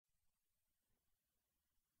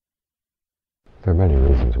There are many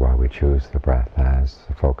reasons why we choose the breath as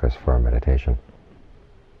the focus for our meditation.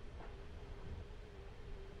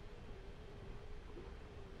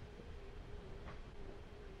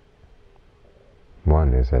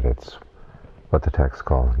 One is that it's what the text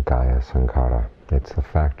calls Kaya Sankhara. It's the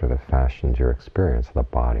factor that fashions your experience of the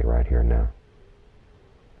body right here now.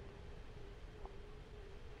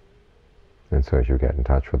 And so as you get in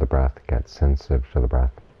touch with the breath, get sensitive to the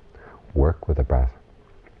breath, work with the breath,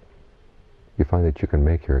 you find that you can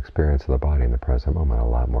make your experience of the body in the present moment a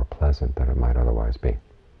lot more pleasant than it might otherwise be.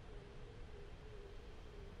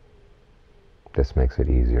 This makes it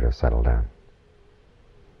easier to settle down.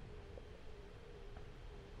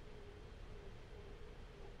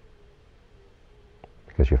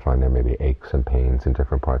 Because you find there may be aches and pains in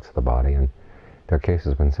different parts of the body, and there are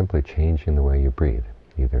cases when simply changing the way you breathe,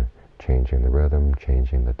 either changing the rhythm,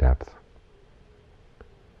 changing the depth,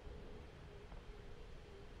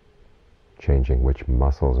 changing which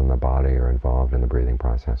muscles in the body are involved in the breathing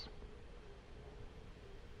process,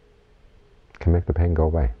 can make the pain go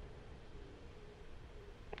away.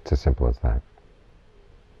 It's as simple as that.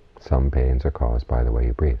 Some pains are caused by the way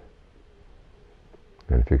you breathe.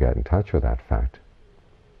 And if you get in touch with that fact,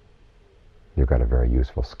 you've got a very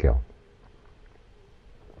useful skill.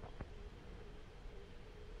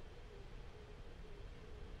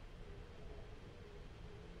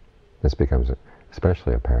 This becomes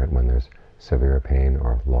especially apparent when there's severe pain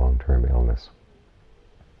or long-term illness.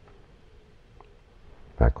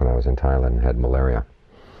 Back when I was in Thailand and had malaria,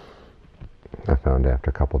 I found after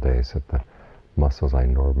a couple days that the muscles I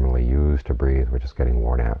normally use to breathe were just getting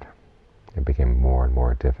worn out. It became more and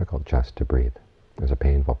more difficult just to breathe. It was a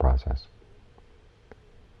painful process.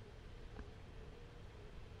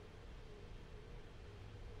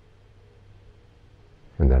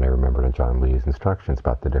 And then I remembered in John Lee's instructions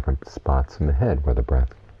about the different spots in the head where the breath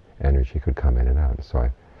energy could come in and out. So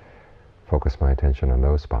I focused my attention on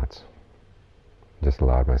those spots. Just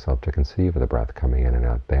allowed myself to conceive of the breath coming in and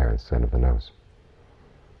out there instead of the nose.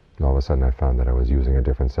 And all of a sudden I found that I was using a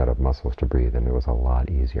different set of muscles to breathe, and it was a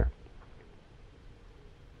lot easier.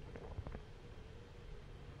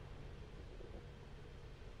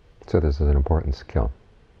 So this is an important skill.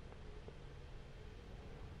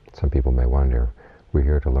 Some people may wonder, we're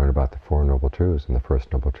here to learn about the Four Noble Truths, and the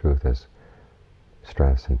first Noble Truth is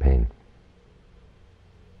stress and pain.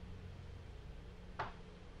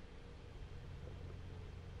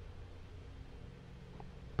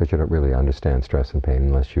 But you don't really understand stress and pain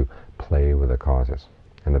unless you play with the causes.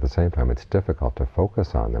 And at the same time, it's difficult to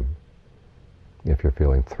focus on them if you're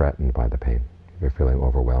feeling threatened by the pain, if you're feeling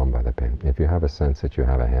overwhelmed by the pain. If you have a sense that you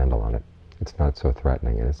have a handle on it, it's not so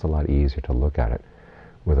threatening, and it's a lot easier to look at it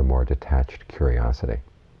with a more detached curiosity.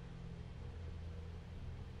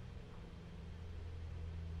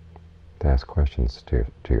 To ask questions to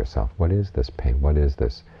yourself. What is this pain? What is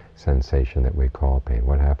this sensation that we call pain?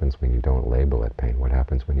 What happens when you don't label it pain? What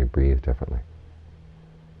happens when you breathe differently?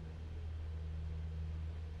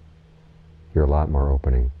 You're a lot more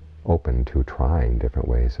open to trying different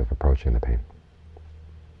ways of approaching the pain.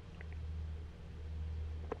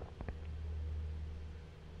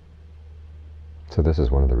 So this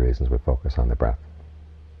is one of the reasons we focus on the breath.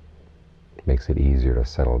 It makes it easier to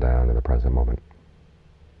settle down in the present moment.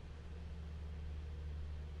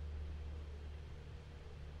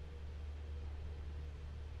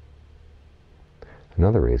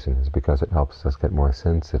 Another reason is because it helps us get more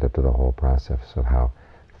sensitive to the whole process of how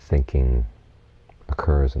thinking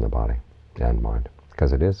occurs in the body and mind,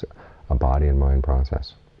 because it is a body and mind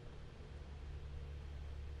process.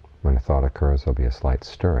 When a thought occurs, there'll be a slight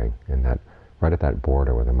stirring in that, right at that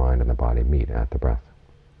border where the mind and the body meet at the breath.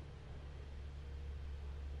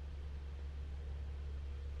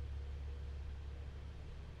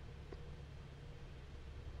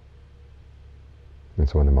 And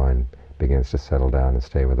so when the mind begins to settle down and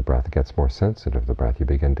stay with the breath, it gets more sensitive to the breath. You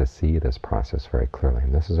begin to see this process very clearly,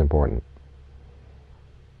 and this is important.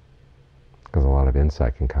 Because a lot of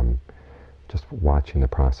insight can come just watching the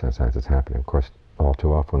process as it's happening. Of course, all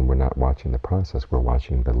too often we're not watching the process, we're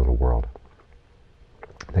watching the little world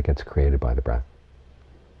that gets created by the breath.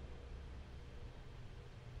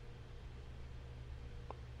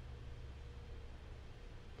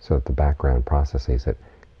 So that the background processes that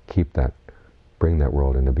bring that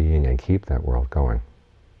world into being and keep that world going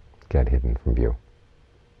get hidden from view.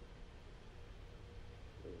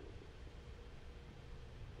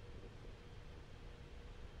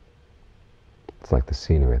 It's like the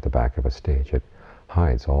scenery at the back of a stage. It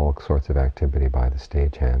hides all sorts of activity by the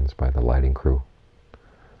stagehands, by the lighting crew,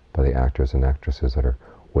 by the actors and actresses that are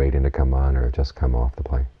waiting to come on or have just come off the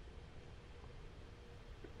play.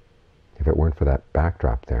 If it weren't for that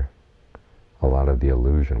backdrop there, a lot of the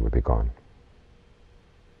illusion would be gone.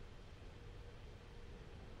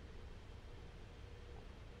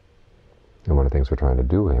 And one of the things we're trying to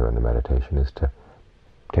do here in the meditation is to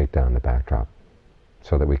take down the backdrop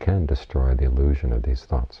so that we can destroy the illusion of these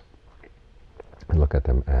thoughts and look at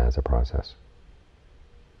them as a process.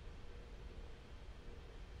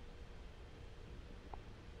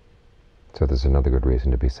 So there's another good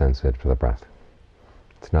reason to be sensitive to the breath.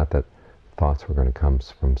 It's not that thoughts were going to come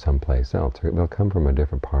from someplace else. They'll come from a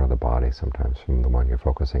different part of the body sometimes, from the one you're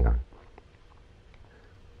focusing on.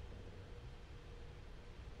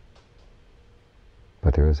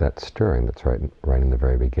 But there is that stirring that's right in the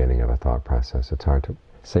very beginning of a thought process. It's hard to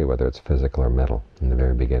say whether it's physical or mental. In the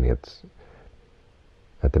very beginning, it's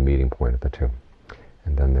at the meeting point of the two.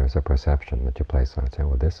 And then there's a perception that you place on it, saying,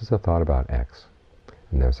 well, this is a thought about X.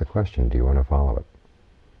 And there's a question, do you want to follow it?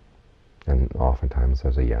 And oftentimes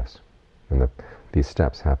there's a yes. And these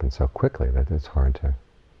steps happen so quickly that it's hard to...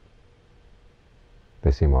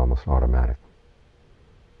 They seem almost automatic.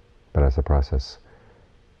 But as the process...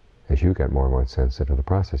 As you get more and more sensitive to the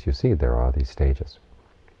process, you see there are these stages.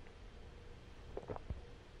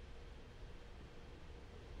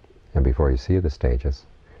 And before you see the stages,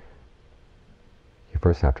 you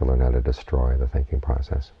first have to learn how to destroy the thinking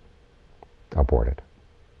process. Abort it.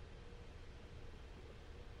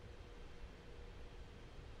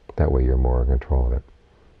 That way you're more in control of it.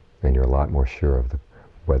 And you're a lot more sure of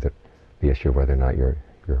the issue of whether or not you're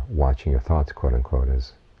watching your thoughts, quote unquote,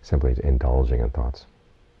 is simply indulging in thoughts.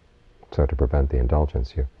 So to prevent the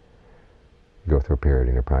indulgence, you go through a period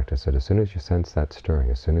in your practice that as soon as you sense that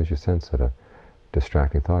stirring, as soon as you sense that a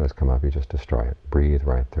distracting thought has come up, you just destroy it. Breathe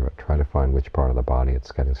right through it. Try to find which part of the body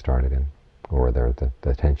it's getting started in, or where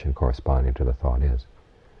the tension corresponding to the thought is.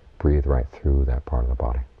 Breathe right through that part of the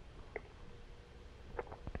body.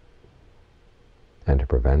 And to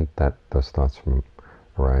prevent those thoughts from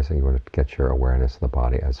arising, you want to get your awareness of the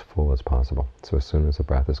body as full as possible. So as soon as the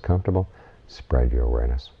breath is comfortable, spread your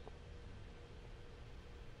awareness.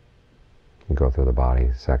 You go through the body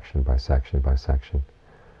section by section by section.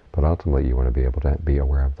 But ultimately you want to be able to be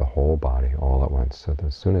aware of the whole body all at once. So that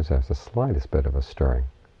as soon as there's the slightest bit of a stirring,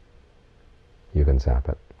 you can zap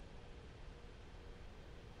it.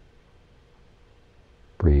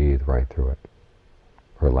 Breathe right through it.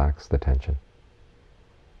 Relax the tension.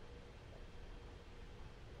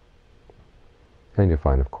 And you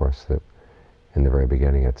find, of course, that in the very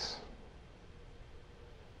beginning it's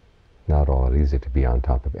not all that easy to be on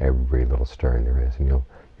top of every little stirring there is, and you'll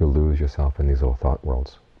lose yourself in these little thought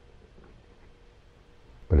worlds.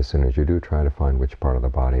 But as soon as you do, try to find which part of the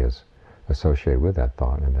body is associated with that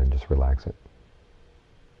thought, and then just relax it.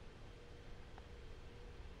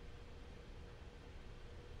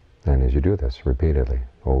 And as you do this repeatedly,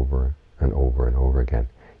 over and over and over again,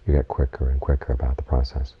 you get quicker and quicker about the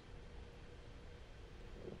process.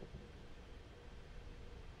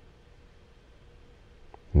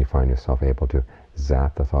 And you find yourself able to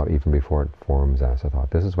zap the thought even before it forms as a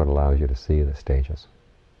thought. This is what allows you to see the stages.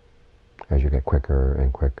 As you get quicker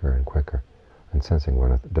and quicker and quicker, and sensing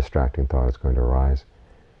when a distracting thought is going to arise,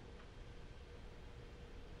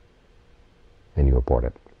 and you abort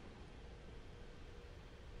it.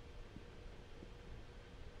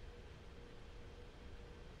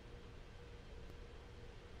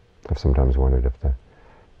 I've sometimes wondered if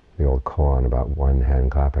the old koan about one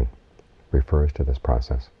hand clapping refers to this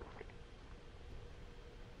process.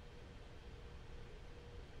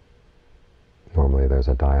 Normally there's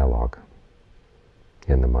a dialogue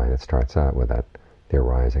in the mind. It starts out with the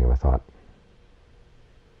arising of a thought.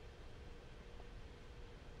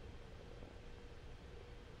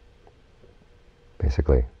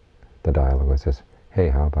 Basically, the dialogue was this, hey,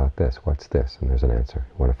 how about this? What's this? And there's an answer.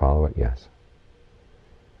 You want to follow it? Yes.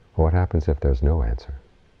 Well, what happens if there's no answer?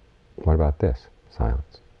 What about this?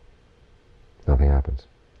 Silence. Nothing happens.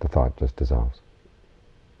 The thought just dissolves.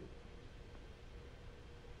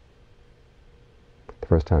 The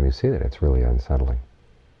first time you see that, it's really unsettling.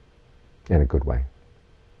 In a good way.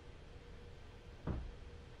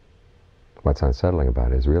 What's unsettling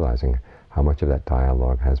about it is realizing how much of that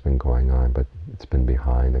dialogue has been going on, but it's been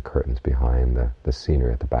behind the curtains, behind the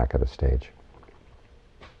scenery at the back of the stage.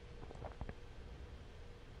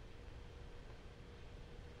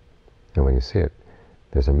 And when you see it,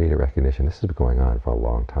 there's immediate recognition, this has been going on for a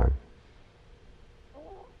long time.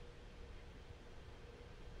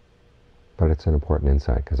 But it's an important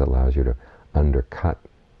insight because it allows you to undercut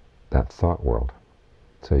that thought world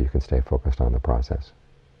so you can stay focused on the process.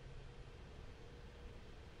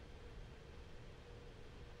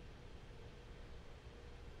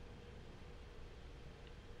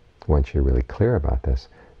 Once you're really clear about this,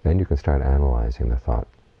 then you can start analyzing the thought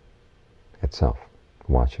itself,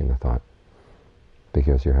 watching the thought,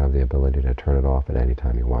 because you have the ability to turn it off at any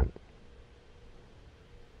time you want.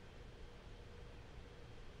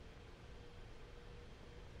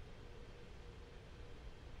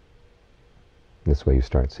 This way you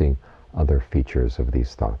start seeing other features of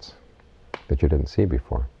these thoughts that you didn't see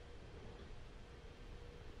before.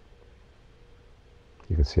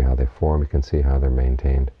 You can see how they form, you can see how they're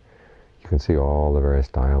maintained. You can see all the various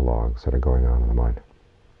dialogues that are going on in the mind.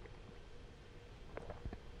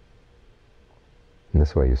 And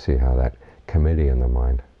this way you see how that committee in the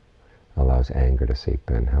mind allows anger to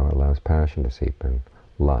seep in, how it allows passion to seep in,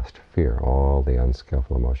 lust, fear, all the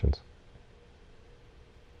unskillful emotions.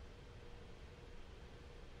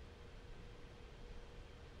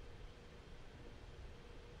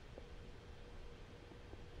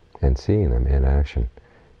 And seeing them in action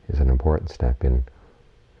is an important step in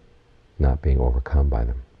not being overcome by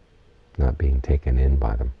them, not being taken in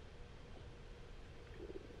by them.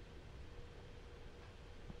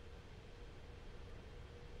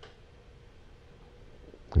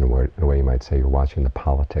 In a way you might say you're watching the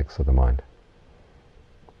politics of the mind.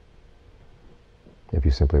 If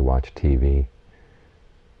you simply watch TV,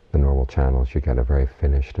 the normal channels, you get a very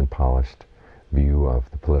finished and polished view of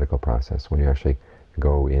the political process. When you actually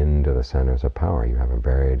go into the centers of power, you have a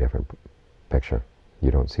very different picture. You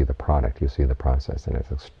don't see the product, you see the process, and it's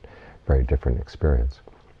a very different experience.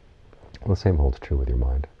 Well, the same holds true with your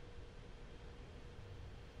mind.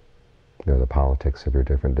 There are the politics of your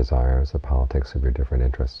different desires, the politics of your different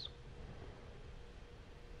interests,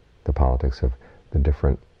 the politics of the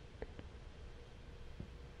different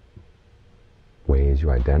ways you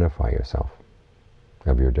identify yourself,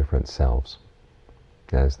 of your different selves,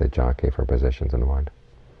 as they jockey for positions in the mind.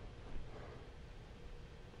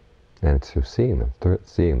 And through seeing them, through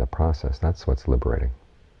seeing the process, that's what's liberating.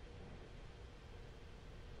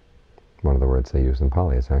 One of the words they use in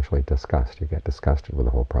Pali is actually disgust. You get disgusted with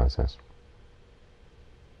the whole process.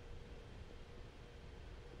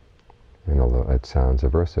 And although it sounds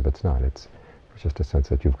aversive, it's not. It's just a sense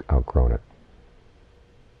that you've outgrown it.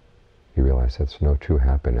 You realize there's no true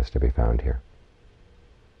happiness to be found here.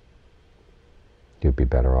 You'd be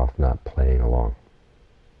better off not playing along.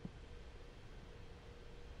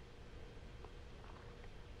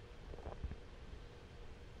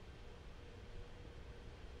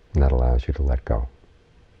 And that allows you to let go.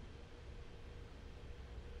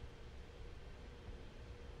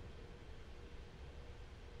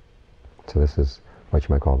 So this is what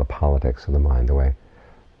you might call the politics of the mind, the way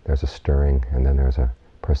there's a stirring and then there's a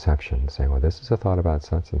perception saying, well, this is a thought about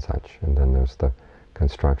such and such, and then there's the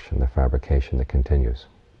construction, the fabrication that continues.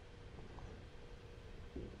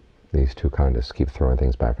 These two kind of keep throwing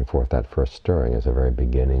things back and forth. That first stirring is a very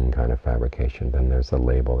beginning kind of fabrication. Then there's the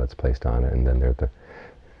label that's placed on it, and then there's the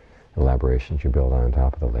elaborations you build on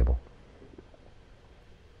top of the label.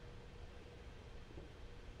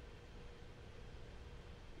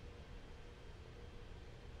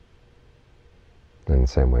 In the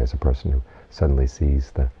same way as a person who suddenly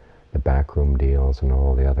sees the backroom deals and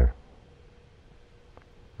all the other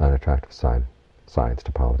unattractive sides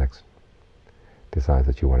to politics, decides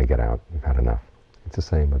that you want to get out, you've had enough. It's the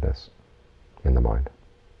same with this in the mind.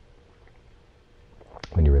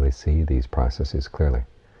 When you really see these processes clearly,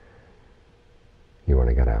 you want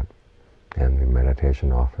to get out. And the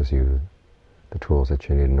meditation offers you the tools that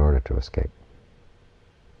you need in order to escape,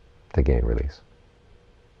 to gain release.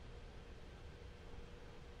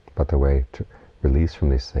 But the way to release from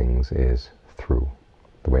these things is through.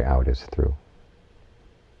 The way out is through.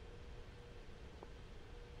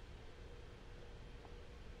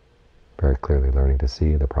 Very clearly learning to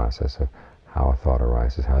see the process of how a thought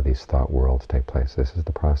arises, how these thought worlds take place. This is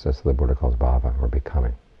the process that the Buddha calls bhava, or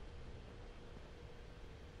becoming.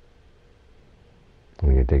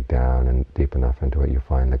 When you dig down and deep enough into it, you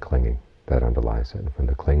find the clinging that underlies it. And from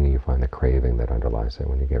the clinging, you find the craving that underlies it.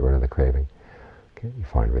 When you get rid of the craving, you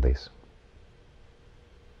find release.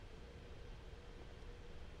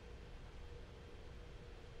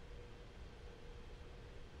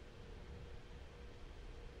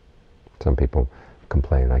 Some people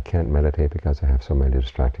complain, I can't meditate because I have so many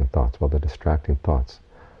distracting thoughts. Well, the distracting thoughts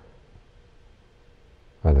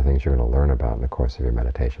are the things you're going to learn about in the course of your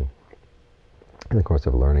meditation. In the course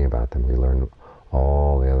of learning about them, you learn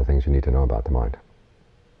all the other things you need to know about the mind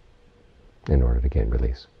in order to gain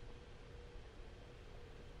release.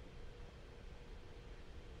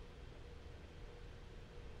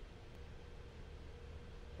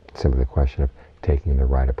 It's simply a question of taking the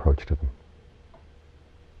right approach to them.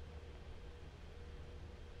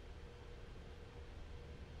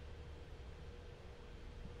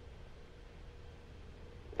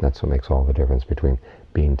 that's what makes all the difference between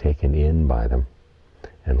being taken in by them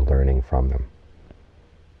and learning from them.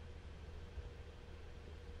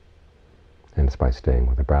 And it's by staying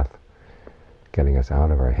with the breath, getting us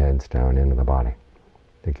out of our heads down into the body.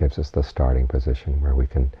 It gives us the starting position where we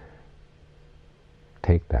can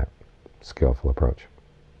take that skillful approach.